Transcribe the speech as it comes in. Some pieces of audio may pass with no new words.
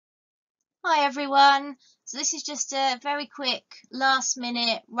Hi everyone. So this is just a very quick last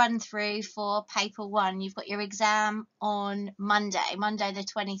minute run through for paper 1. You've got your exam on Monday the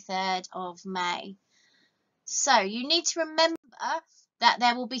 23rd of May. So you need to remember that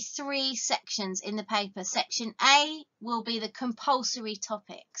there will be 3 sections in the paper. Section A will be the compulsory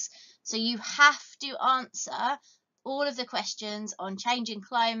topics. So you have to answer all of the questions on changing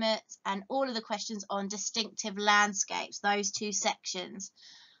climates and all of the questions on distinctive landscapes, those 2 sections.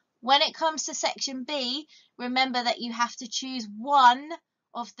 When it comes to section B, remember that you have to choose one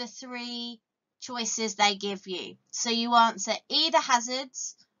of the 3 choices they give you. So you answer either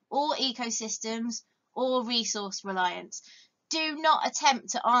hazards, or ecosystems, or resource reliance. Do not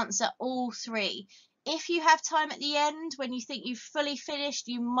attempt to answer all 3. If you have time at the end, when you think you've fully finished,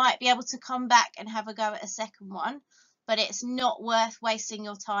 you might be able to come back and have a go at a second one, but it's not worth wasting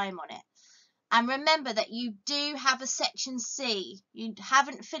your time on it. And remember that you do have a section C. You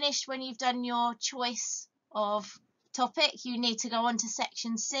haven't finished when you've done your choice of topic. You need to go on to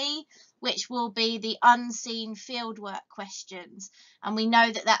section C, which will be the unseen fieldwork questions. And we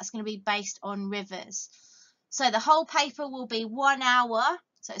know that that's going to be based on rivers. So the whole paper will be 1 hour.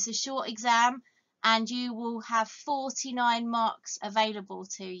 So it's a short exam and you will have 49 marks available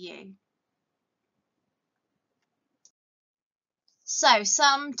to you. So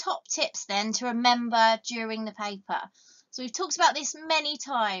some top tips then to remember during the paper. So we've talked about this many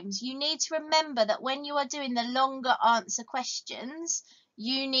times. You need to remember that when you are doing the longer answer questions,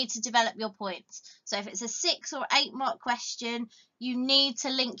 you need to develop your points. So if it's a 6 or 8 mark question, you need to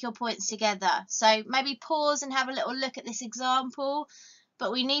link your points together. So maybe pause and have a little look at this example,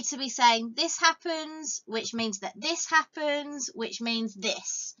 but we need to be saying this happens, which means that this happens, which means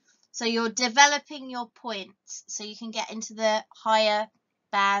this. So you're developing your points so you can get into the higher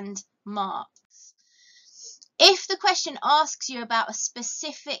band marks. If the question asks you about a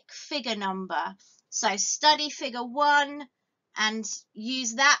specific figure number, so study figure 1 and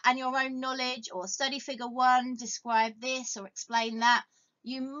use that and your own knowledge, or study figure 1, describe this or explain that,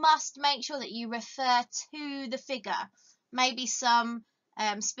 you must make sure that you refer to the figure. Maybe some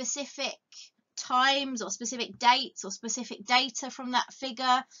specific times or specific dates or specific data from that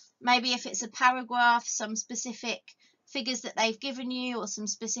figure. Maybe if it's a paragraph, some specific figures that they've given you or some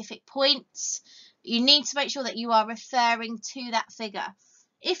specific points. You need to make sure that you are referring to that figure.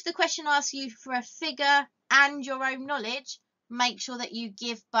 If the question asks you for a figure and your own knowledge, make sure that you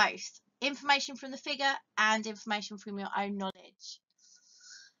give both information from the figure and information from your own knowledge.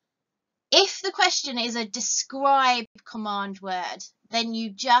 If the question is a describe command word, then you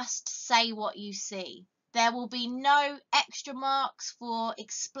just say what you see. There will be no extra marks for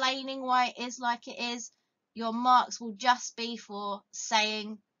explaining why it is like it is. Your marks will just be for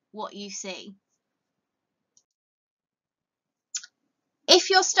saying what you see. If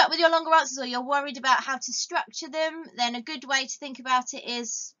you're stuck with your longer answers or you're worried about how to structure them, then a good way to think about it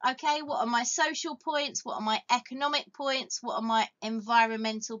is, okay, what are my social points? What are my economic points? What are my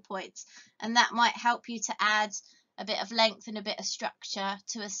environmental points? And that might help you to add a bit of length and a bit of structure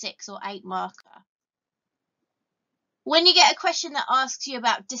to a 6 or 8 marker. When you get a question that asks you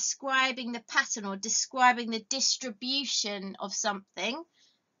about describing the pattern or describing the distribution of something,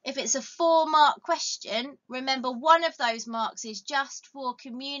 if it's a 4 mark question, remember one of those marks is just for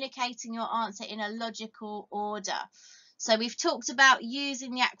communicating your answer in a logical order. So we've talked about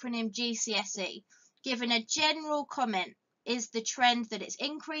using the acronym GCSE, giving a general comment. Is the trend that it's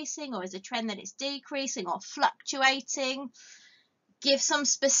increasing, or is the trend that it's decreasing or fluctuating? Give some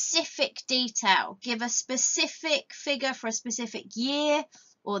specific detail. Give a specific figure for a specific year,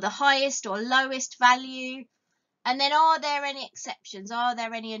 or the highest or lowest value. And then are there any exceptions? Are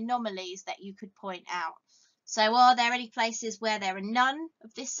there any anomalies that you could point out? So are there any places where there are none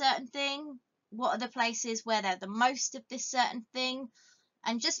of this certain thing? What are the places where there are the most of this certain thing?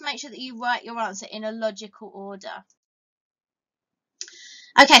 And just make sure that you write your answer in a logical order.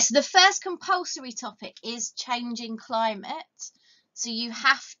 Okay, so the first compulsory topic is changing climate. So you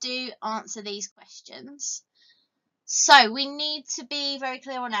have to answer these questions. So we need to be very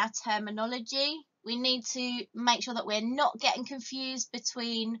clear on our terminology. We need to make sure that we're not getting confused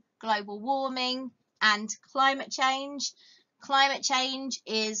between global warming and climate change. Climate change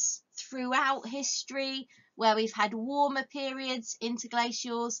is throughout history, where we've had warmer periods,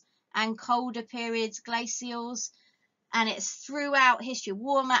 interglacials, and colder periods, glacials. And it's throughout history,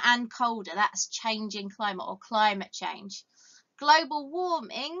 warmer and colder. That's changing climate or climate change. Global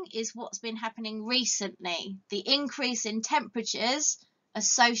warming is what's been happening recently, the increase in temperatures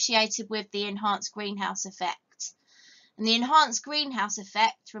associated with the enhanced greenhouse effect. And the enhanced greenhouse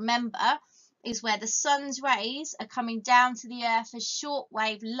effect, remember, is where the sun's rays are coming down to the earth as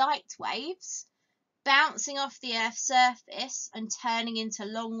shortwave light waves, bouncing off the earth's surface and turning into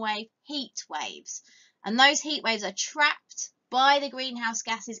long-wave heat waves. And those heat waves are trapped by the greenhouse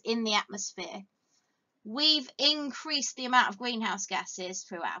gases in the atmosphere. We've increased the amount of greenhouse gases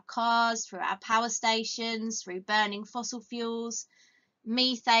through our cars, through our power stations, through burning fossil fuels,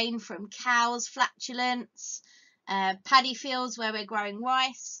 methane from cows' flatulence, paddy fields where we're growing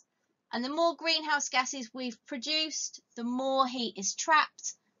rice. And the more greenhouse gases we've produced, the more heat is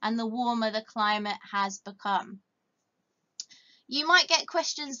trapped and the warmer the climate has become. You might get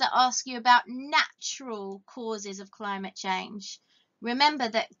questions that ask you about natural causes of climate change. Remember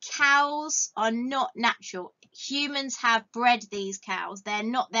that cows are not natural. Humans have bred these cows. They're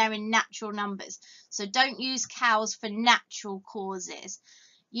not there in natural numbers. So don't use cows for natural causes.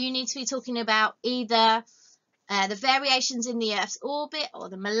 You need to be talking about either the variations in the Earth's orbit or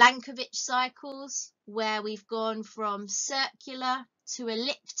the Milankovitch cycles, where we've gone from circular to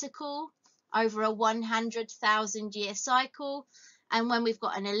elliptical over a 100,000 year cycle. And when we've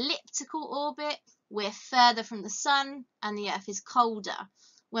got an elliptical orbit, we're further from the sun and the Earth is colder.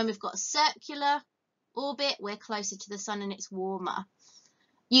 When we've got a circular orbit, we're closer to the sun and it's warmer.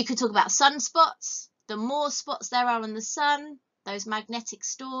 You could talk about sunspots. The more spots there are on the sun, those magnetic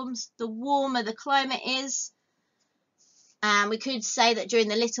storms, the warmer the climate is. And we could say that during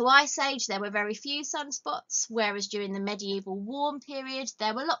the Little Ice Age, there were very few sunspots, whereas during the medieval warm period,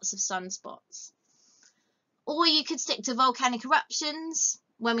 there were lots of sunspots. Or you could stick to volcanic eruptions.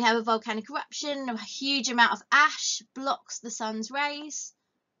 When we have a volcanic eruption, a huge amount of ash blocks the sun's rays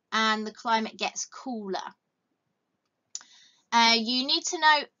and the climate gets cooler. You need to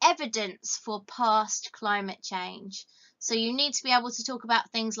know evidence for past climate change. So you need to be able to talk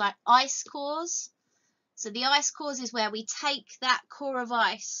about things like ice cores. So the ice cores is where we take that core of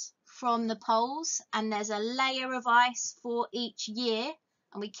ice from the poles and there's a layer of ice for each year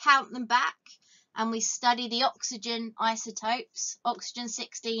and we count them back. And we study the oxygen isotopes, oxygen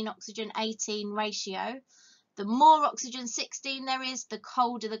 16, oxygen 18 ratio. The more oxygen 16 there is, the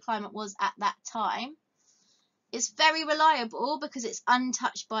colder the climate was at that time. It's very reliable because it's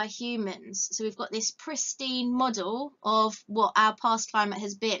untouched by humans. So we've got this pristine model of what our past climate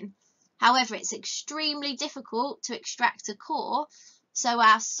has been. However, it's extremely difficult to extract a core. So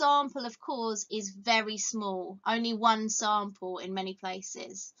our sample of cores is very small, only one sample in many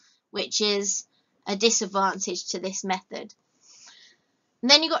places, which is a disadvantage to this method. And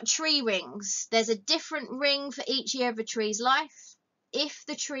then you've got tree rings. There's a different ring for each year of a tree's life. If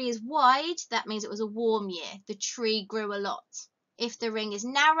the tree is wide, that means it was a warm year. The tree grew a lot. If the ring is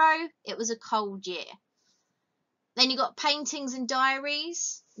narrow, it was a cold year. Then you've got paintings and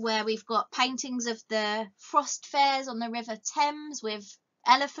diaries, where we've got paintings of the frost fairs on the River Thames with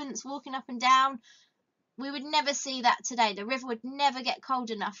elephants walking up and down. We would never see that today. The river would never get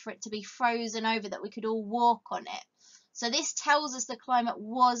cold enough for it to be frozen over that we could all walk on it. So this tells us the climate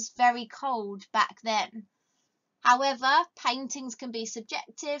was very cold back then. However, paintings can be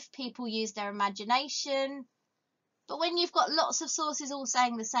subjective. People use their imagination. But when you've got lots of sources all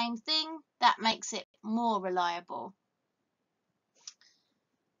saying the same thing, that makes it more reliable.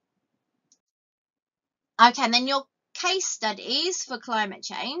 Okay, and then your case studies for climate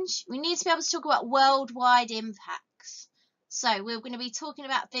change, we need to be able to talk about worldwide impacts. So we're going to be talking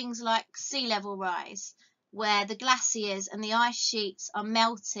about things like sea level rise, where the glaciers and the ice sheets are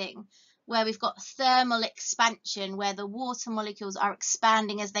melting, where we've got thermal expansion, where the water molecules are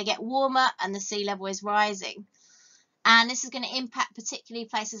expanding as they get warmer and the sea level is rising. And this is going to impact particularly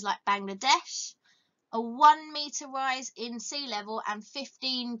places like Bangladesh. A 1 meter rise in sea level and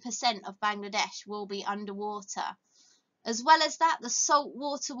 15% of Bangladesh will be underwater. As well as that, the salt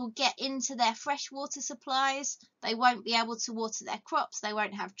water will get into their freshwater supplies. They won't be able to water their crops. They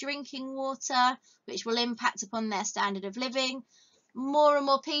won't have drinking water, which will impact upon their standard of living. More and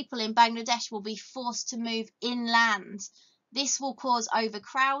more people in Bangladesh will be forced to move inland. This will cause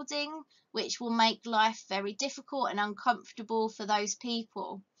overcrowding, which will make life very difficult and uncomfortable for those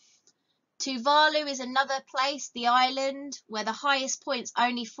people. Tuvalu is another place, the island, where the highest point's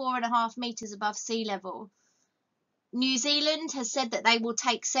only 4.5 meters above sea level. New Zealand has said that they will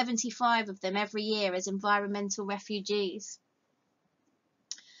take 75 of them every year as environmental refugees.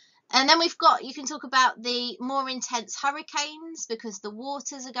 And then you can talk about the more intense hurricanes because the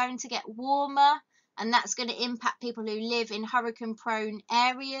waters are going to get warmer and that's going to impact people who live in hurricane-prone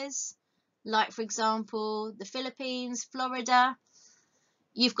areas, like, for example, the Philippines, Florida.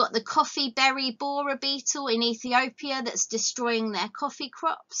 You've got the coffee berry borer beetle in Ethiopia that's destroying their coffee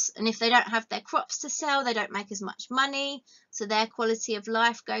crops. And if they don't have their crops to sell, they don't make as much money. So their quality of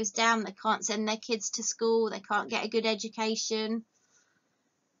life goes down. They can't send their kids to school. They can't get a good education.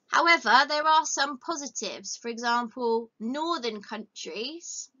 However, there are some positives. For example, northern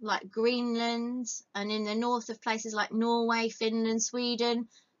countries like Greenland and in the north of places like Norway, Finland, Sweden,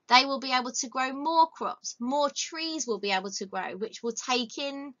 they will be able to grow more crops, more trees will be able to grow, which will take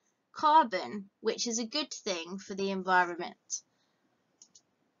in carbon, which is a good thing for the environment.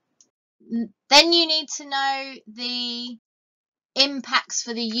 Then you need to know the impacts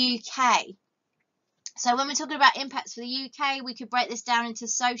for the UK. So when we're talking about impacts for the UK, we could break this down into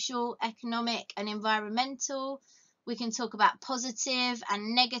social, economic and environmental. We can talk about positive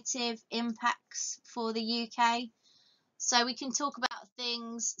and negative impacts for the UK. So we can talk about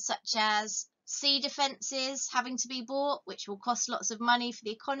things such as sea defences having to be bought, which will cost lots of money for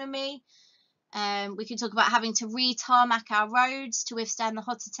the economy. We can talk about having to re-tarmac our roads to withstand the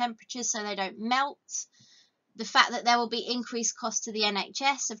hotter temperatures so they don't melt. The fact that there will be increased costs to the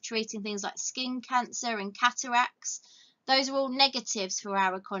NHS of treating things like skin cancer and cataracts, those are all negatives for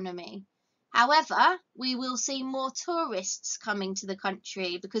our economy. However, we will see more tourists coming to the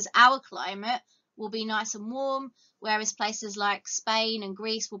country because our climate will be nice and warm, whereas places like Spain and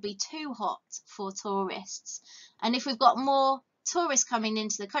Greece will be too hot for tourists. And if we've got more tourists coming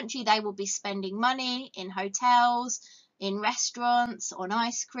into the country, they will be spending money in hotels, in restaurants, on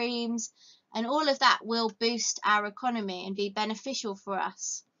ice creams, and all of that will boost our economy and be beneficial for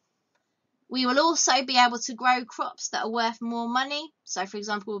us. We will also be able to grow crops that are worth more money. So, for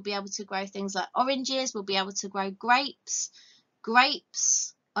example, we'll be able to grow things like oranges, we'll be able to grow grapes.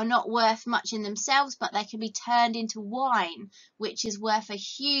 Grapes are not worth much in themselves, but they can be turned into wine, which is worth a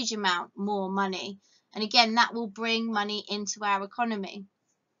huge amount more money. And again, that will bring money into our economy.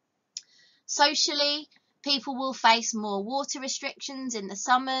 Socially, people will face more water restrictions in the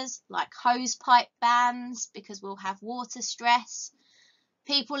summers, like hose pipe bans, because we'll have water stress.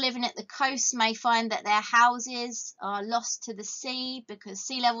 People living at the coast may find that their houses are lost to the sea because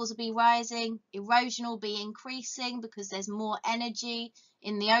sea levels will be rising, erosion will be increasing because there's more energy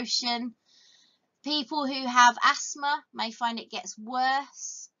in the ocean. People who have asthma may find it gets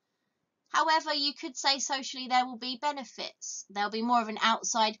worse. However, you could say socially there will be benefits. There'll be more of an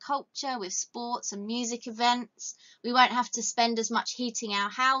outside culture with sports and music events. We won't have to spend as much heating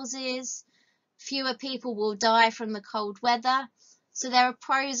our houses. Fewer people will die from the cold weather. So there are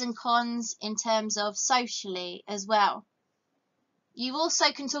pros and cons in terms of socially as well. You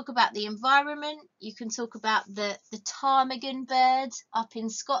also can talk about the environment. You can talk about the ptarmigan bird up in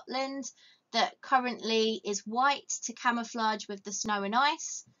Scotland that currently is white to camouflage with the snow and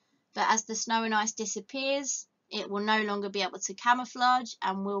ice. But as the snow and ice disappears, it will no longer be able to camouflage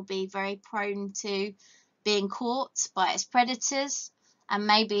and will be very prone to being caught by its predators and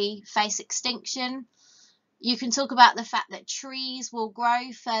maybe face extinction. You can talk about the fact that trees will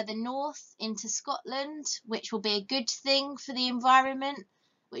grow further north into Scotland, which will be a good thing for the environment,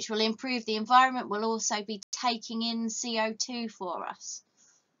 which will improve the environment, will also be taking in CO2 for us.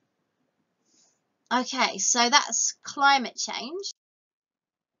 Okay, so that's climate change.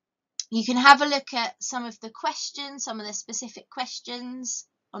 You can have a look at some of the questions, some of the specific questions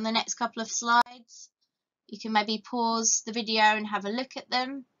on the next couple of slides. You can maybe pause the video and have a look at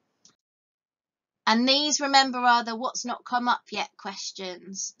them. And these, remember, are the what's not come up yet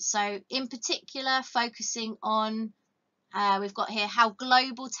questions. So in particular, focusing on, we've got here how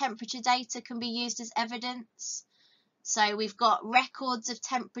global temperature data can be used as evidence. So we've got records of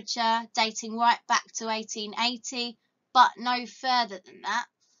temperature dating right back to 1880, but no further than that.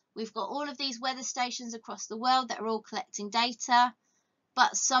 We've got all of these weather stations across the world that are all collecting data,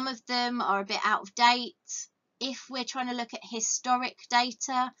 but some of them are a bit out of date. If we're trying to look at historic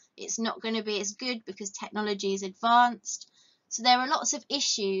data, it's not going to be as good because technology is advanced. So there are lots of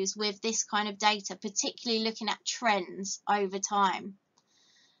issues with this kind of data, particularly looking at trends over time.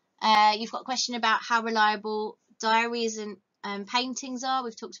 You've got a question about how reliable diaries and paintings are.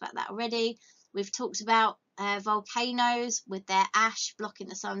 We've talked about that already. We've talked about volcanoes with their ash blocking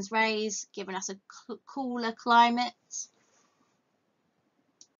the sun's rays, giving us a cooler climate.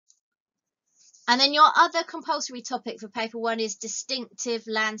 And then your other compulsory topic for paper 1 is distinctive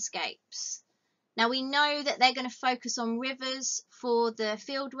landscapes. Now we know that they're going to focus on rivers for the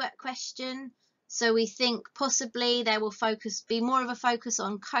fieldwork question. So we think possibly there will be more of a focus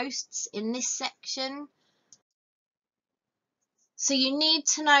on coasts in this section. So you need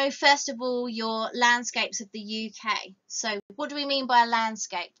to know, first of all, your landscapes of the UK. So what do we mean by a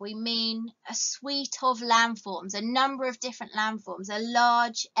landscape? We mean a suite of landforms, a number of different landforms, a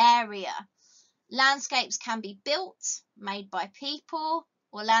large area. Landscapes can be built, made by people,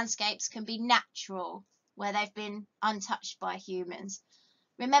 or landscapes can be natural, where they've been untouched by humans.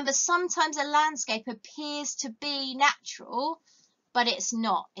 Remember, sometimes a landscape appears to be natural, but it's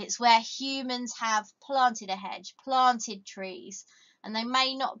not. It's where humans have planted a hedge, planted trees, and they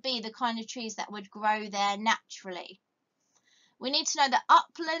may not be the kind of trees that would grow there naturally. We need to know that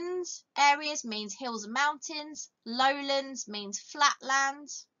upland areas means hills and mountains, lowlands means flat land.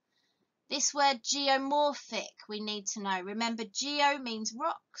 This word geomorphic we need to know. Remember, geo means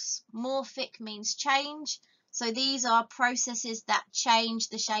rocks, morphic means change. So these are processes that change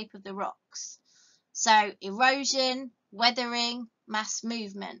the shape of the rocks. So erosion, weathering, mass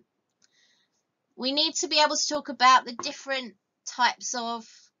movement. We need to be able to talk about the different types of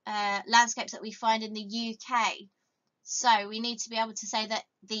landscapes that we find in the UK. So we need to be able to say that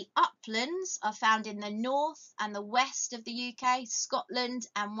the uplands are found in the north and the west of the UK, Scotland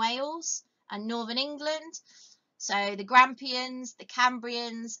and Wales and northern England. So the Grampians, the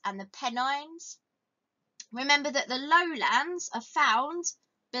Cambrians and the Pennines. Remember that the lowlands are found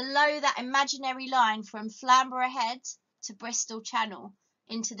below that imaginary line from Flamborough Head to Bristol Channel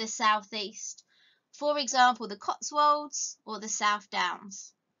into the southeast. For example, the Cotswolds or the South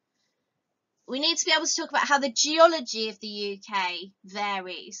Downs. We need to be able to talk about how the geology of the UK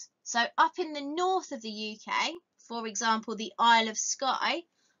varies. So up in the north of the UK, for example, the Isle of Skye,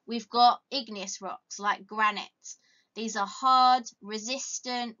 we've got igneous rocks like granite. These are hard,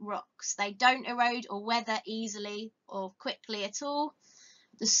 resistant rocks. They don't erode or weather easily or quickly at all.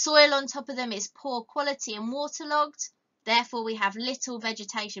 The soil on top of them is poor quality and waterlogged. Therefore, we have little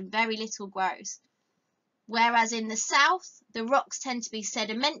vegetation, very little growth. Whereas in the south, the rocks tend to be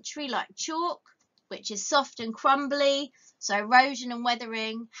sedimentary like chalk, which is soft and crumbly, so erosion and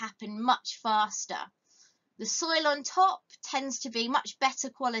weathering happen much faster. The soil on top tends to be much better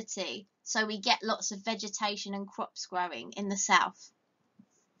quality, so we get lots of vegetation and crops growing in the south.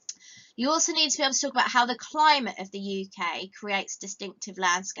 You also need to be able to talk about how the climate of the UK creates distinctive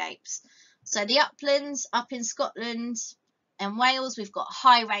landscapes. So the uplands, up in Scotland and Wales, we've got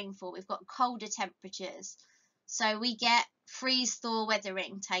high rainfall, we've got colder temperatures, so we get freeze-thaw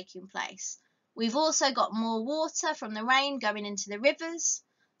weathering taking place. We've also got more water from the rain going into the rivers,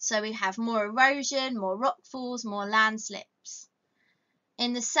 so we have more erosion, more rockfalls, more landslips.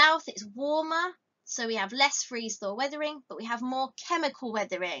 In the south, it's warmer, so we have less freeze-thaw weathering, but we have more chemical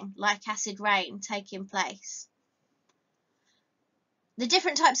weathering, like acid rain, taking place. The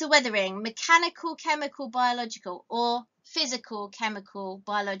different types of weathering: mechanical, chemical, biological, or physical, chemical,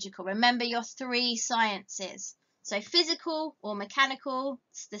 biological. Remember your three sciences. So physical or mechanical,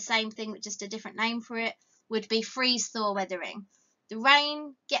 it's the same thing but just a different name for it, would be freeze-thaw weathering. The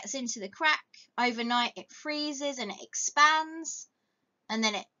rain gets into the crack, overnight it freezes and it expands, and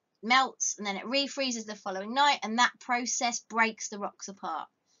then it melts, and then it refreezes the following night, and that process breaks the rocks apart.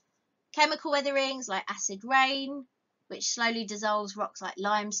 Chemical weatherings like acid rain, which slowly dissolves rocks like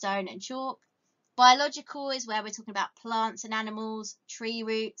limestone and chalk. Biological is where we're talking about plants and animals, tree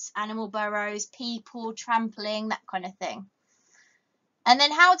roots, animal burrows, people, trampling, that kind of thing. And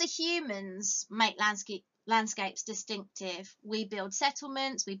then how do humans make landscapes distinctive? We build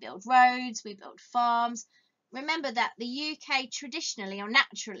settlements, we build roads, we build farms. Remember that the UK traditionally or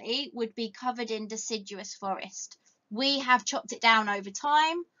naturally would be covered in deciduous forest. We have chopped it down over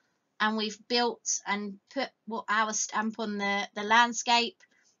time, and we've built and put our stamp on the landscape.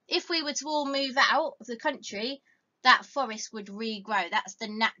 If we were to all move out of the country, that forest would regrow. That's the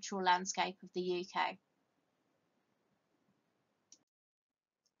natural landscape of the UK.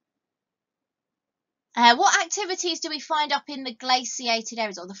 What activities do we find up in the glaciated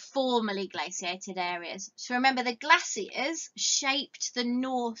areas, or the formerly glaciated areas? So remember, the glaciers shaped the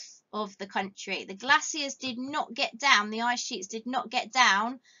north of the country. The glaciers did not get down, the ice sheets did not get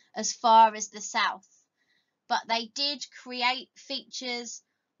down as far as the south, but they did create features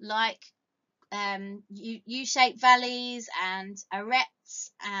like U-shaped valleys and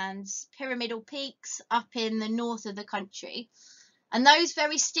arêtes and pyramidal peaks up in the north of the country. And those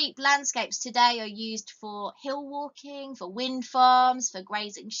very steep landscapes today are used for hill walking, for wind farms, for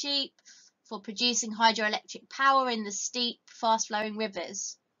grazing sheep, for producing hydroelectric power in the steep, fast-flowing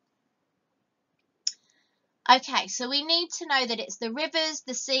rivers. Okay, so we need to know that it's the rivers,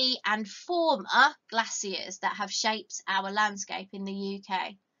 the sea, and former glaciers that have shaped our landscape in the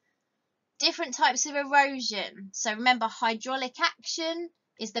UK. Different types of erosion. So remember, hydraulic action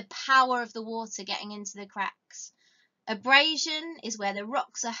is the power of the water getting into the cracks. Abrasion is where the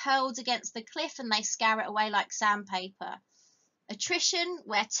rocks are hurled against the cliff and they scour it away like sandpaper. Attrition,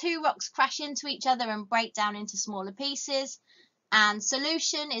 where two rocks crash into each other and break down into smaller pieces. And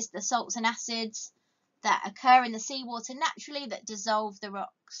solution is the salts and acids that occur in the seawater naturally that dissolve the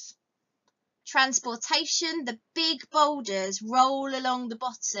rocks. Transportation, the big boulders roll along the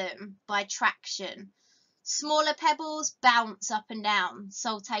bottom by traction. Smaller pebbles bounce up and down,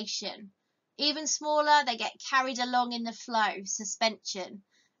 saltation. Even smaller, they get carried along in the flow, suspension.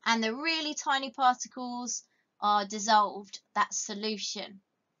 And the really tiny particles are dissolved, that's solution.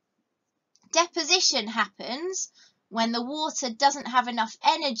 Deposition happens when the water doesn't have enough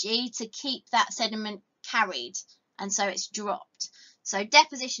energy to keep that sediment carried, and so it's dropped. So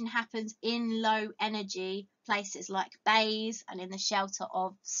deposition happens in low energy places like bays and in the shelter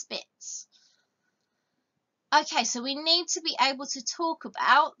of spits. Okay, so we need to be able to talk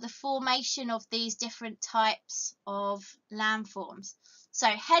about the formation of these different types of landforms. So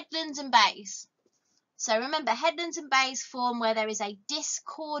headlands and bays. So remember, headlands and bays form where there is a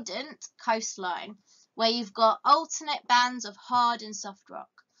discordant coastline, where you've got alternate bands of hard and soft rock.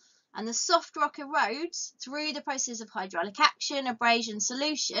 And the soft rock erodes through the process of hydraulic action, abrasion,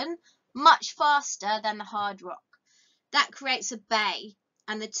 solution, much faster than the hard rock. That creates a bay,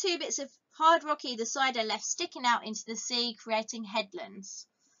 and the two bits of hard rock either side are left sticking out into the sea, creating headlands.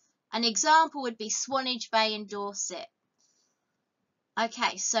 An example would be Swanage Bay in Dorset.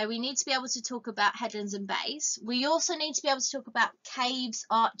 Okay, so we need to be able to talk about headlands and bays. We also need to be able to talk about caves,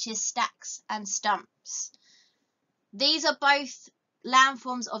 arches, stacks, and stumps. These are both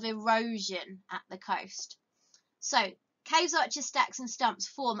landforms of erosion at the coast. So, caves, arches, stacks, and stumps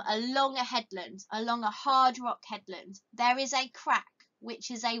form along a headland, along a hard rock headland. There is a crack,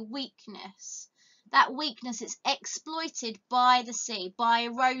 which is a weakness. That weakness is exploited by the sea, by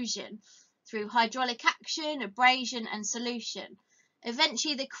erosion, through hydraulic action, abrasion, and solution.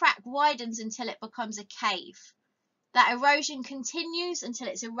 Eventually, the crack widens until it becomes a cave. That erosion continues until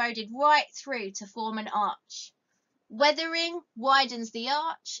it's eroded right through to form an arch. Weathering widens the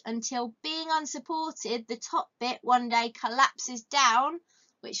arch until, being unsupported, the top bit one day collapses down,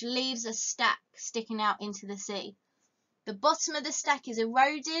 which leaves a stack sticking out into the sea. The bottom of the stack is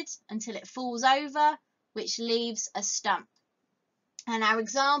eroded until it falls over, which leaves a stump. And our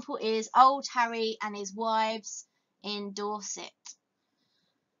example is Old Harry and his wives in Dorset.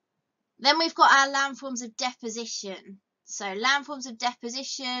 Then we've got our landforms of deposition. So landforms of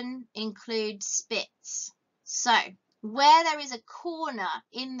deposition include spits. So where there is a corner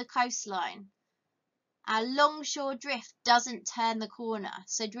in the coastline, our longshore drift doesn't turn the corner.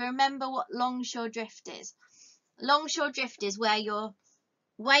 So do you remember what longshore drift is? Longshore drift is where your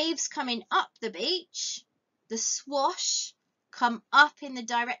waves coming up the beach, the swash, come up in the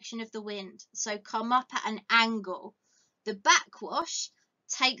direction of the wind. So come up at an angle. The backwash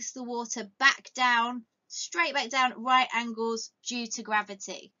takes the water back down, straight back down at right angles due to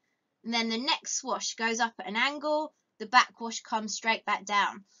gravity. And then the next swash goes up at an angle, the backwash comes straight back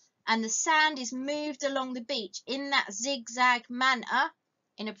down. And the sand is moved along the beach in that zigzag manner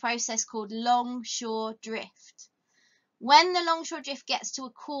in a process called longshore drift. When the longshore drift gets to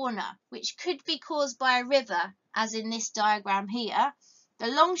a corner, which could be caused by a river, as in this diagram here, the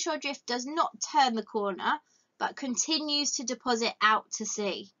longshore drift does not turn the corner, but continues to deposit out to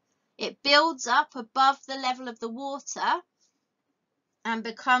sea. It builds up above the level of the water and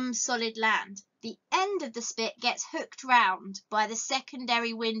becomes solid land. The end of the spit gets hooked round by the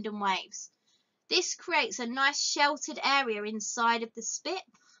secondary wind and waves. This creates a nice sheltered area inside of the spit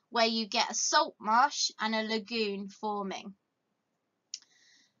where you get a salt marsh and a lagoon forming.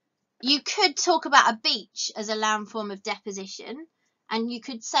 You could talk about a beach as a landform of deposition, and you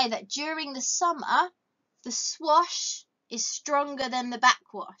could say that during the summer, the swash is stronger than the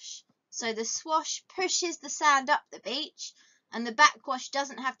backwash. So the swash pushes the sand up the beach, and the backwash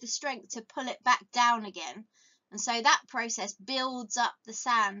doesn't have the strength to pull it back down again. And so that process builds up the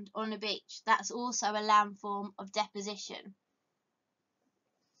sand on a beach. That's also a landform of deposition.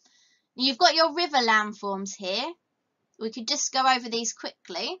 You've got your river landforms here. We could just go over these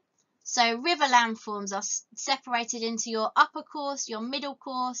quickly. So river landforms are separated into your upper course, your middle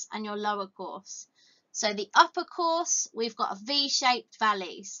course, and your lower course. So the upper course, we've got V-shaped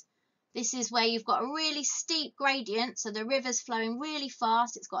valleys. This is where you've got a really steep gradient, so the river's flowing really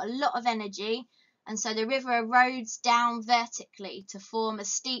fast, it's got a lot of energy, and so the river erodes down vertically to form a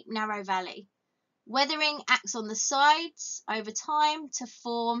steep, narrow valley. Weathering acts on the sides over time to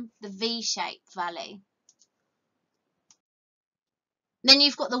form the V-shaped valley. Then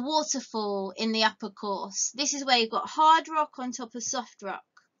you've got the waterfall in the upper course. This is where you've got hard rock on top of soft rock.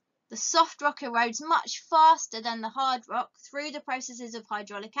 The soft rock erodes much faster than the hard rock through the processes of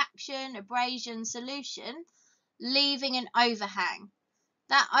hydraulic action, abrasion, solution, leaving an overhang.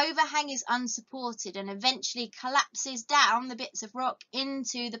 That overhang is unsupported and eventually collapses down the bits of rock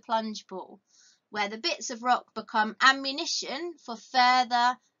into the plunge pool, where the bits of rock become ammunition for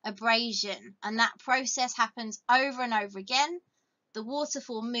further abrasion, and that process happens over and over again. The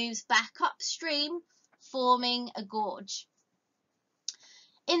waterfall moves back upstream, forming a gorge.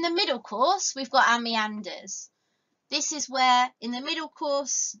 In the middle course, we've got our meanders. This is where, in the middle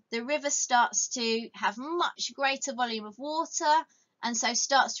course, the river starts to have much greater volume of water and so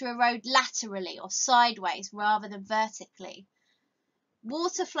starts to erode laterally or sideways rather than vertically.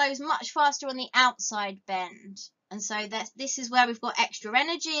 Water flows much faster on the outside bend, and so this is where we've got extra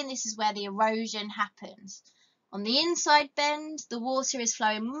energy, and this is where the erosion happens. On the inside bend, the water is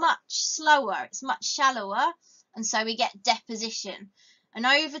flowing much slower, it's much shallower, and so we get deposition. And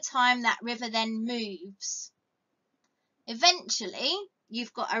over time, that river then moves. Eventually,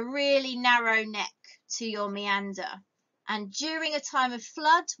 you've got a really narrow neck to your meander. And during a time of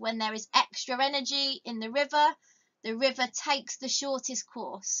flood, when there is extra energy in the river takes the shortest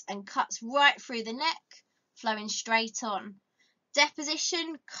course and cuts right through the neck, flowing straight on.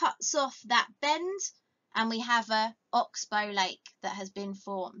 Deposition cuts off that bend, and we have a oxbow lake that has been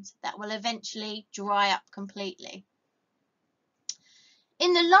formed that will eventually dry up completely.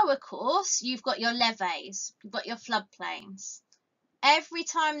 In the lower course, you've got your levees, you've got your floodplains. Every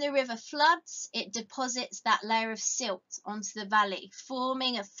time the river floods, it deposits that layer of silt onto the valley,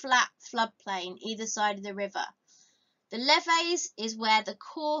 forming a flat floodplain either side of the river. The levees is where the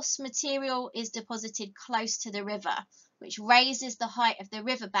coarse material is deposited close to the river, which raises the height of the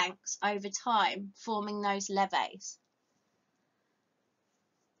riverbanks over time, forming those levees.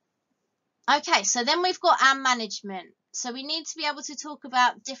 Okay, so then we've got our management. So we need to be able to talk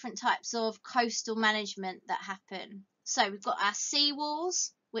about different types of coastal management that happen. So we've got our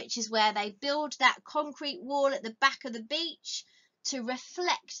seawalls, which is where they build that concrete wall at the back of the beach to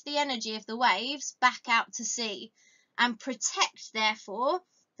reflect the energy of the waves back out to sea and protect, therefore,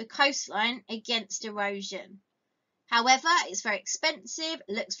 the coastline against erosion. However, it's very expensive,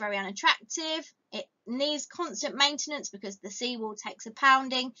 it looks very unattractive, it needs constant maintenance because the seawall takes a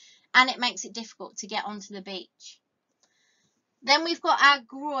pounding, and it makes it difficult to get onto the beach. Then we've got our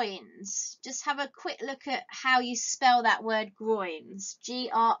groins. Just have a quick look at how you spell that word groins.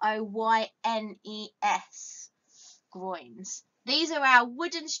 G-R-O-Y-N-E-S. Groins. These are our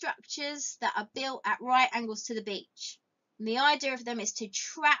wooden structures that are built at right angles to the beach. And the idea of them is to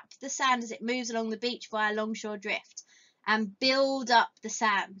trap the sand as it moves along the beach via longshore drift and build up the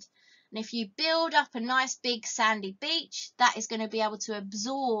sand. And if you build up a nice big sandy beach, that is going to be able to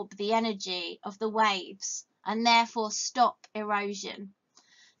absorb the energy of the waves and therefore stop erosion.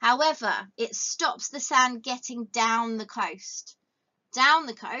 However, it stops the sand getting down the coast. Down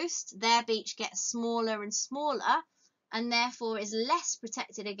the coast, their beach gets smaller and smaller, and therefore is less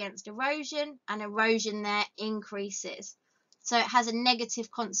protected against erosion, and erosion there increases. So it has a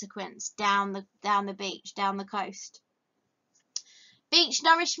negative consequence down the beach, down the coast. Beach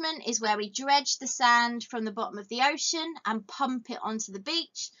nourishment is where we dredge the sand from the bottom of the ocean and pump it onto the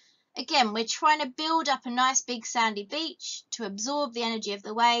beach. Again, we're trying to build up a nice big sandy beach to absorb the energy of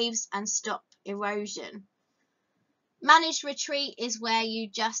the waves and stop erosion. Managed retreat is where you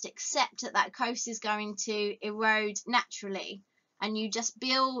just accept that that coast is going to erode naturally, and you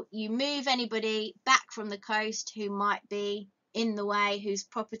move anybody back from the coast who might be in the way, whose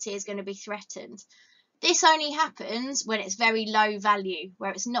property is going to be threatened. This only happens when it's very low value,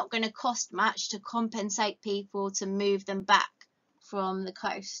 where it's not going to cost much to compensate people to move them back from the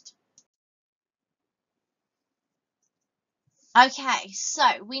coast. Okay,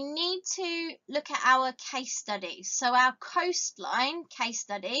 so we need to look at our case study. So our coastline case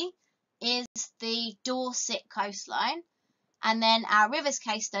study is the Dorset coastline, and then our rivers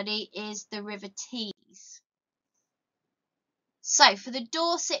case study is the River Tees. So for the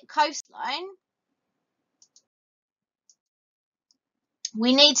Dorset coastline,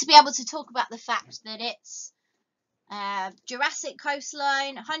 we need to be able to talk about the fact that it's Jurassic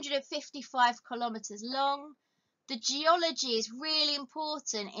coastline, 155 kilometres long. The geology is really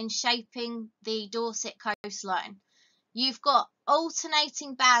important in shaping the Dorset coastline. You've got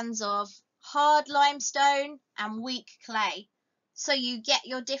alternating bands of hard limestone and weak clay. So you get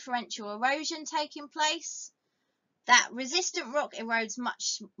your differential erosion taking place. That resistant rock erodes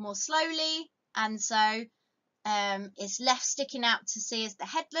much more slowly, and so it's left sticking out to sea as the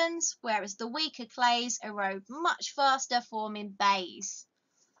headlands, whereas the weaker clays erode much faster, forming bays.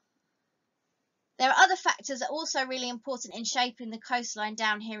 There are other factors that are also really important in shaping the coastline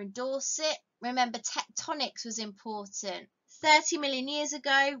down here in Dorset. Remember, tectonics was important. 30 million years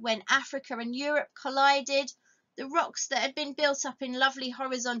ago, when Africa and Europe collided, the rocks that had been built up in lovely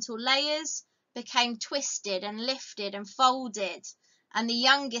horizontal layers became twisted and lifted and folded, and the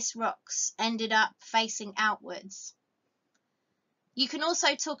youngest rocks ended up facing outwards. You can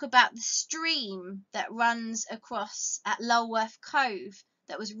also talk about the stream that runs across at Lulworth Cove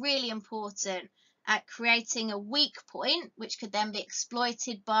that was really important at creating a weak point, which could then be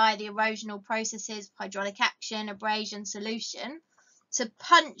exploited by the erosional processes, hydraulic action, abrasion, solution, to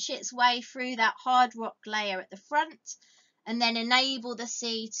punch its way through that hard rock layer at the front, and then enable the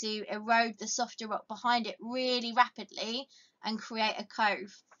sea to erode the softer rock behind it really rapidly and create a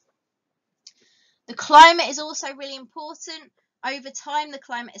cove. The climate is also really important. Over time, the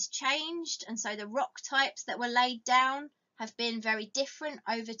climate has changed, and so the rock types that were laid down have been very different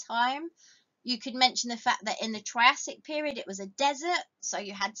over time. You could mention the fact that in the Triassic period, it was a desert, so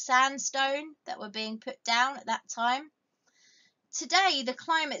you had sandstone that were being put down at that time. Today, the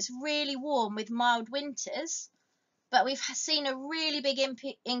climate's really warm with mild winters, but we've seen a really big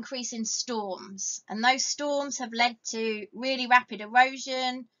increase in storms, and those storms have led to really rapid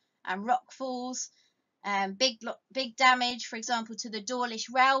erosion and rockfalls, big damage, for example, to the Dawlish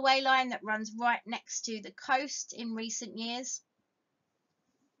railway line that runs right next to the coast in recent years.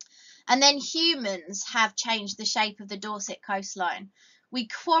 And then humans have changed the shape of the Dorset coastline. We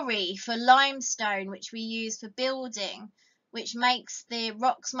quarry for limestone, which we use for building, which makes the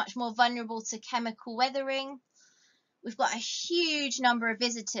rocks much more vulnerable to chemical weathering. We've got a huge number of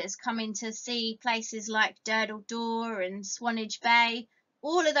visitors coming to see places like Durdle Door and Swanage Bay.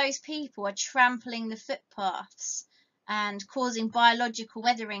 All of those people are trampling the footpaths and causing biological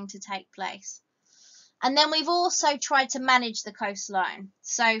weathering to take place. And then we've also tried to manage the coastline.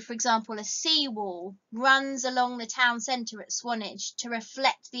 So, for example, a seawall runs along the town centre at Swanage to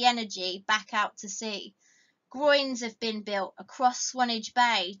reflect the energy back out to sea. Groins have been built across Swanage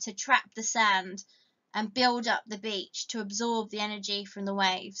Bay to trap the sand and build up the beach to absorb the energy from the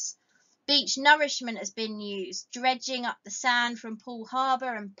waves. Beach nourishment has been used, dredging up the sand from Poole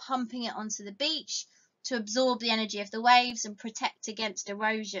Harbour and pumping it onto the beach to absorb the energy of the waves and protect against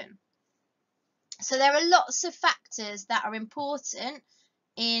erosion. So there are lots of factors that are important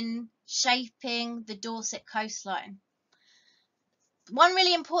in shaping the Dorset coastline. One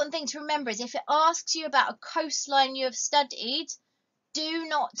really important thing to remember is if it asks you about a coastline you have studied, do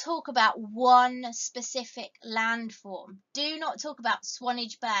not talk about one specific landform. Do not talk about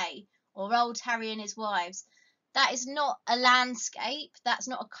Swanage Bay or Old Harry and his wives. That is not a landscape. That's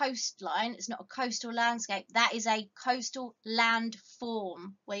not a coastline. It's not a coastal landscape. That is a coastal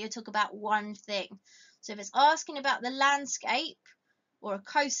landform where you talk about one thing. So if it's asking about the landscape or a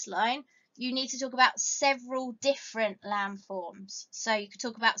coastline, you need to talk about several different landforms. So you could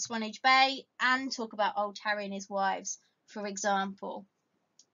talk about Swanage Bay and talk about Old Harry and his wives, for example.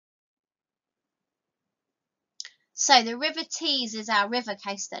 So the River Tees is our river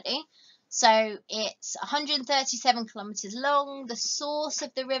case study. So it's 137 kilometres long. The source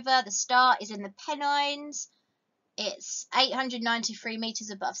of the river, the start, is in the Pennines. It's 893 metres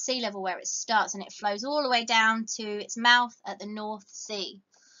above sea level where it starts, and it flows all the way down to its mouth at the North Sea.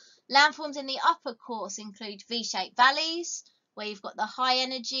 Landforms in the upper course include V-shaped valleys, where you've got the high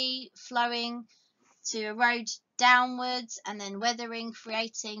energy flowing to erode downwards and then weathering,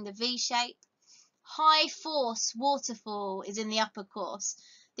 creating the V-shape. High force waterfall is in the upper course.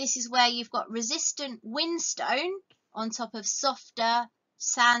 This is where you've got resistant windstone on top of softer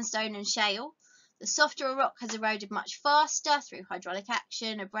sandstone and shale. The softer a rock has eroded much faster through hydraulic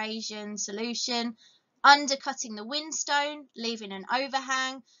action, abrasion, solution, undercutting the windstone, leaving an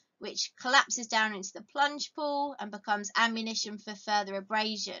overhang, which collapses down into the plunge pool and becomes ammunition for further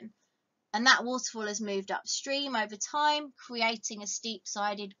abrasion. And that waterfall has moved upstream over time, creating a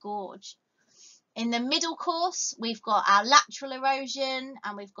steep-sided gorge. In the middle course, we've got our lateral erosion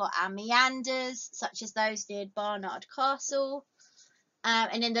and we've got our meanders, such as those near Barnard Castle.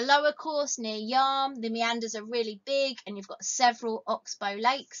 And in the lower course near Yarm, the meanders are really big and you've got several oxbow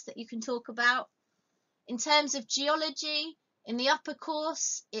lakes that you can talk about. In terms of geology, in the upper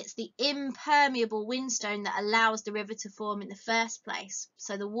course, it's the impermeable windstone that allows the river to form in the first place.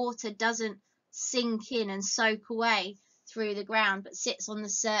 So the water doesn't sink in and soak away through the ground, but sits on the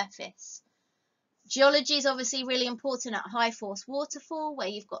surface. Geology is obviously really important at high force waterfall, where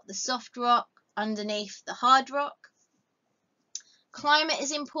you've got the soft rock underneath the hard rock. Climate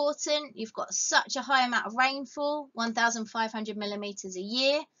is important. You've got such a high amount of rainfall, 1,500 millimetres a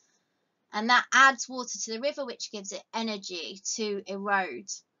year, and that adds water to the river, which gives it energy to erode.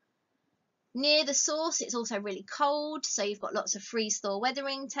 Near the source, it's also really cold, so you've got lots of freeze-thaw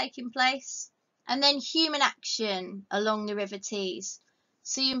weathering taking place. And then human action along the River Tees.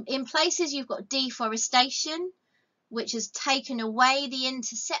 So in places you've got deforestation, which has taken away the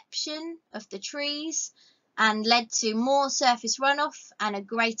interception of the trees and led to more surface runoff and a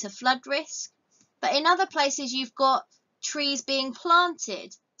greater flood risk. But in other places, you've got trees being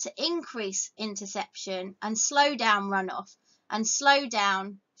planted to increase interception and slow down runoff and slow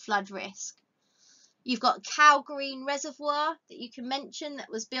down flood risk. You've got Cow Green Reservoir that you can mention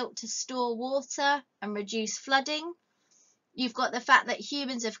that was built to store water and reduce flooding. You've got the fact that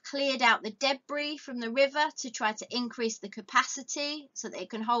humans have cleared out the debris from the river to try to increase the capacity so that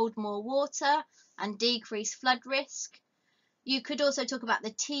it can hold more water and decrease flood risk. You could also talk about the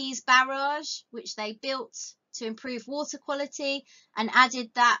Tees Barrage, which they built to improve water quality and added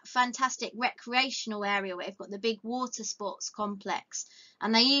that fantastic recreational area where they've got the big water sports complex.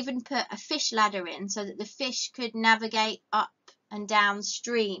 And they even put a fish ladder in so that the fish could navigate up and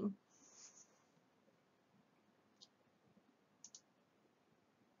downstream.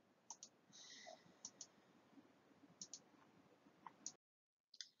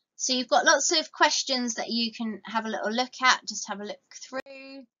 So you've got lots of questions that you can have a little look at, just have a look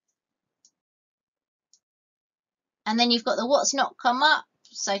through. And then you've got the what's not come up.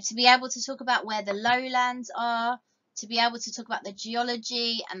 So to be able to talk about where the lowlands are, to be able to talk about the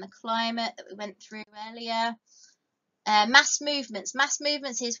geology and the climate that we went through earlier. Mass movements. Mass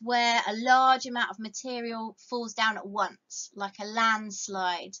movements is where a large amount of material falls down at once, like a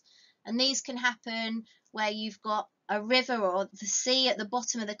landslide. And these can happen where you've got a river or the sea at the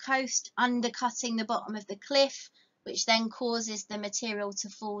bottom of the coast undercutting the bottom of the cliff, which then causes the material to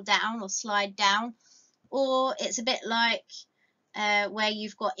fall down or slide down. Or it's a bit like where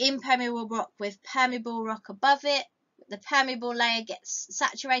you've got impermeable rock with permeable rock above it. The permeable layer gets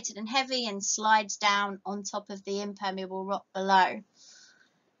saturated and heavy and slides down on top of the impermeable rock below.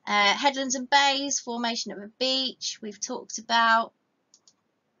 Headlands and bays, formation of a beach, we've talked about.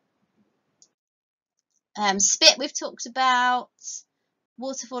 Spit, we've talked about.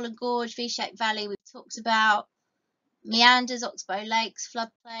 Waterfall and gorge, V-shaped valley, we've talked about. Meanders, oxbow lakes,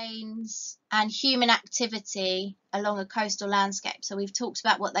 floodplains, and human activity along a coastal landscape. So we've talked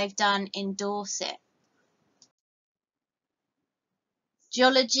about what they've done in Dorset.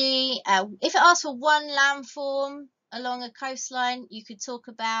 Geology, if it asks for one landform along a coastline, you could talk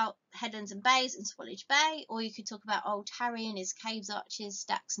about headlands and bays and Swallage Bay, or you could talk about Old Harry and his caves, arches,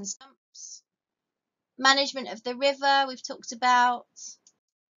 stacks and stumps. Management of the river, we've talked about.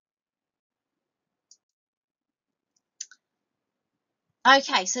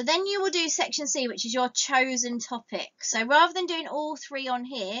 Okay, so then you will do section C, which is your chosen topic. So rather than doing all three on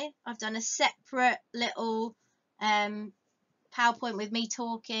here, I've done a separate little PowerPoint with me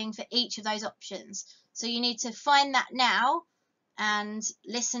talking for each of those options. So you need to find that now and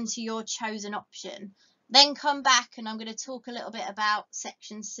listen to your chosen option. Then come back and I'm going to talk a little bit about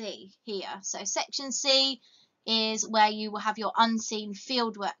section C here. So section C is where you will have your unseen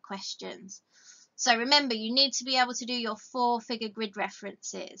fieldwork questions. So remember, you need to be able to do your 4-figure grid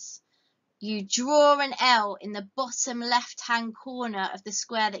references. You draw an L in the bottom left-hand corner of the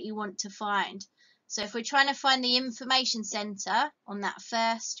square that you want to find. So if we're trying to find the information center on that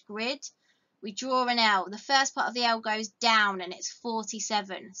first grid, we draw an L. The first part of the L goes down and it's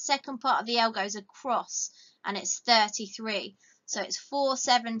 47. Second part of the L goes across and it's 33. So it's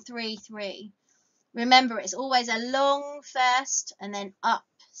 4733. Remember, it's always a long first and then up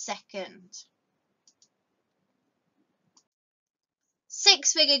second.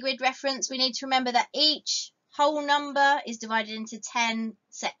 6-figure grid reference, we need to remember that each whole number is divided into 10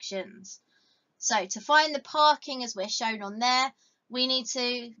 sections. So to find the parking as we're shown on there, we need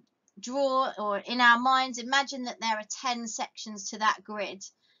to draw, or in our minds, imagine that there are 10 sections to that grid.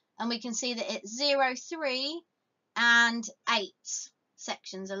 And we can see that it's 0, 3 and 8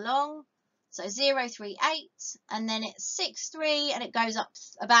 sections along. So 0, 3, 8, and then it's 6, 3, and it goes up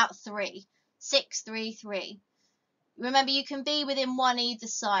about 3. 6, 3, 3. Remember, you can be within one either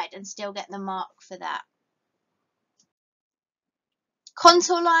side and still get the mark for that.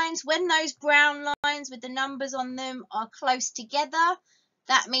 Contour lines, when those brown lines with the numbers on them are close together,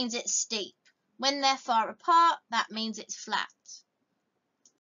 that means it's steep. When they're far apart, that means it's flat.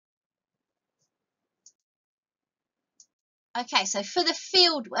 Okay, so for the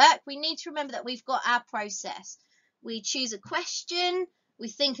field work, we need to remember that we've got our process. We choose a question, we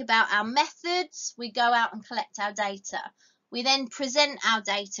think about our methods, we go out and collect our data. We then present our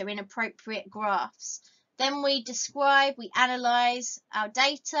data in appropriate graphs. Then we describe, we analyse our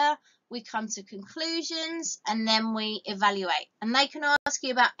data, we come to conclusions, and then we evaluate. And they can ask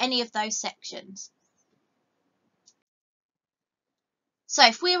you about any of those sections. So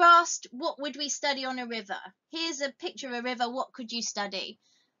if we're asked, what would we study on a river? Here's a picture of a river. What could you study?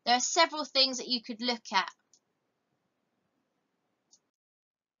 There are several things that you could look at.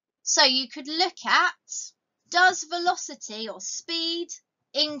 So you could look at, does velocity or speed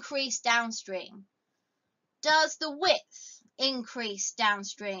increase downstream? Does the width increase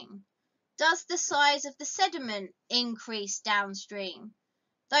downstream? Does the size of the sediment increase downstream?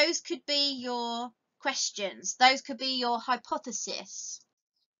 Those could be your questions. Those could be your hypothesis.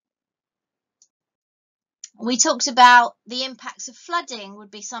 We talked about the impacts of flooding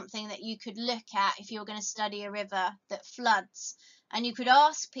would be something that you could look at if you're going to study a river that floods. And you could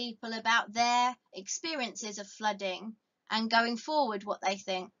ask people about their experiences of flooding and going forward what they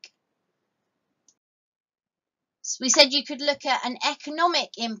think. So we said you could look at an economic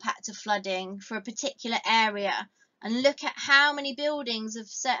impact of flooding for a particular area and look at how many buildings of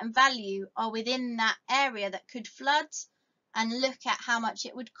certain value are within that area that could flood and look at how much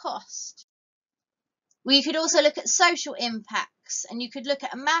it would cost. We could also look at social impacts, and you could look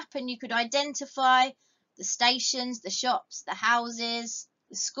at a map and you could identify the stations, the shops, the houses,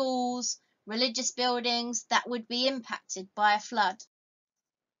 the schools, religious buildings that would be impacted by a flood.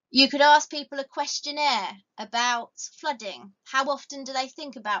 You could ask people a questionnaire about flooding. How often do they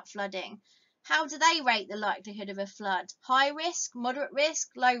think about flooding? How do they rate the likelihood of a flood? High risk, moderate risk,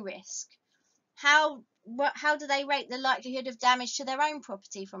 low risk? How do they rate the likelihood of damage to their own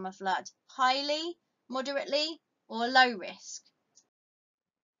property from a flood? Highly, moderately, or low risk?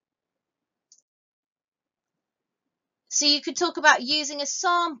 So you could talk about using a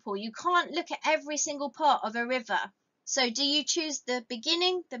sample. You can't look at every single part of a river. So do you choose the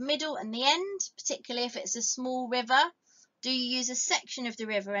beginning, the middle, and the end, particularly if it's a small river? Do you use a section of the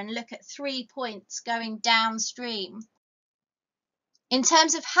river and look at 3 points going downstream? In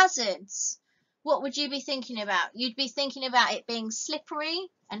terms of hazards, what would you be thinking about? You'd be thinking about it being slippery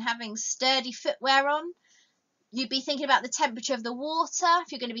and having sturdy footwear on. You'd be thinking about the temperature of the water.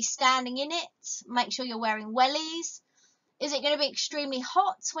 If you're going to be standing in it, make sure you're wearing wellies. Is it going to be extremely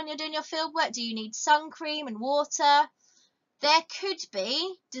hot when you're doing your field work? Do you need sun cream and water? There could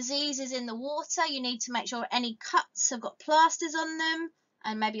be diseases in the water. You need to make sure any cuts have got plasters on them,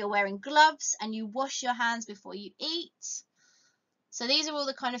 and maybe you're wearing gloves and you wash your hands before you eat. So these are all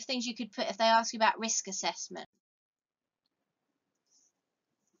the kind of things you could put if they ask you about risk assessment.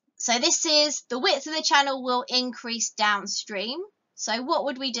 So this is the width of the channel will increase downstream. So what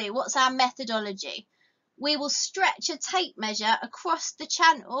would we do? What's our methodology? We will stretch a tape measure across the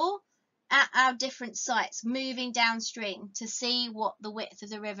channel at our different sites, moving downstream to see what the width of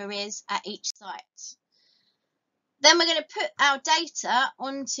the river is at each site. Then we're going to put our data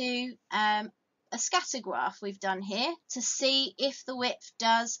onto a scatter graph we've done here to see if the width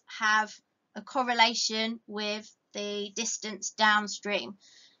does have a correlation with the distance downstream.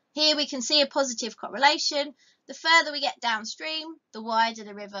 Here we can see a positive correlation. The further we get downstream, the wider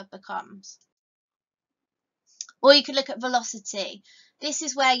the river becomes. Or you could look at velocity. This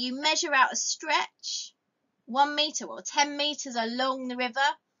is where you measure out a stretch, 1 meter or 10 meters along the river.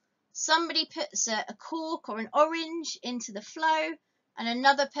 Somebody puts a cork or an orange into the flow, and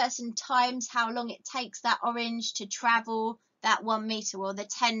another person times how long it takes that orange to travel that 1 meter or the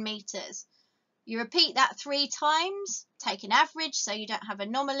 10 meters. You repeat that 3 times, take an average so you don't have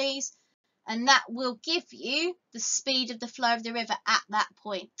anomalies, and that will give you the speed of the flow of the river at that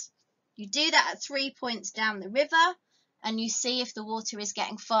point. You do that at 3 points down the river, and you see if the water is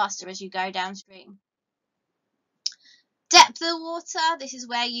getting faster as you go downstream. Depth of the water, this is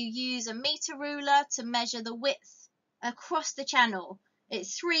where you use a meter ruler to measure the width across the channel.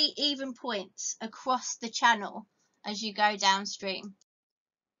 It's 3 even points across the channel as you go downstream.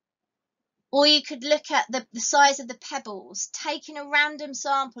 Or you could look at the size of the pebbles, taking a random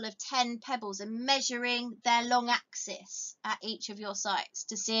sample of 10 pebbles and measuring their long axis at each of your sites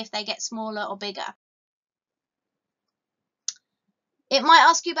to see if they get smaller or bigger. It might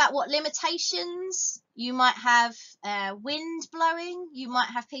ask you about what limitations. You might have wind blowing. You might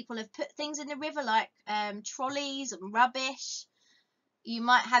have people have put things in the river like trolleys and rubbish. You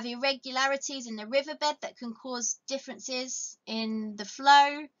might have irregularities in the riverbed that can cause differences in the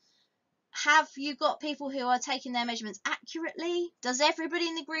flow. Have you got people who are taking their measurements accurately? Does everybody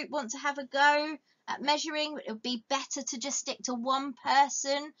in the group want to have a go at measuring? It would be better to just stick to one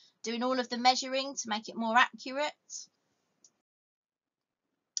person doing all of the measuring to make it more accurate.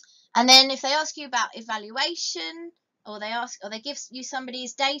 And then if they ask you about evaluation, or they give you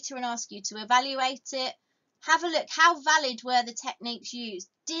somebody's data and ask you to evaluate it, Have a look, how valid were the techniques used?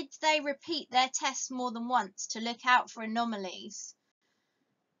 Did they repeat their tests more than once to look out for anomalies?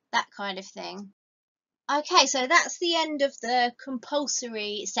 That kind of thing. Okay, so that's the end of the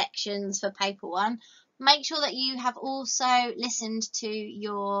compulsory sections for paper 1. Make sure that you have also listened to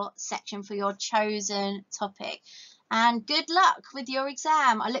your section for your chosen topic. And good luck with your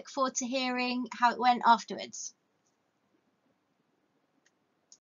exam. I look forward to hearing how it went afterwards.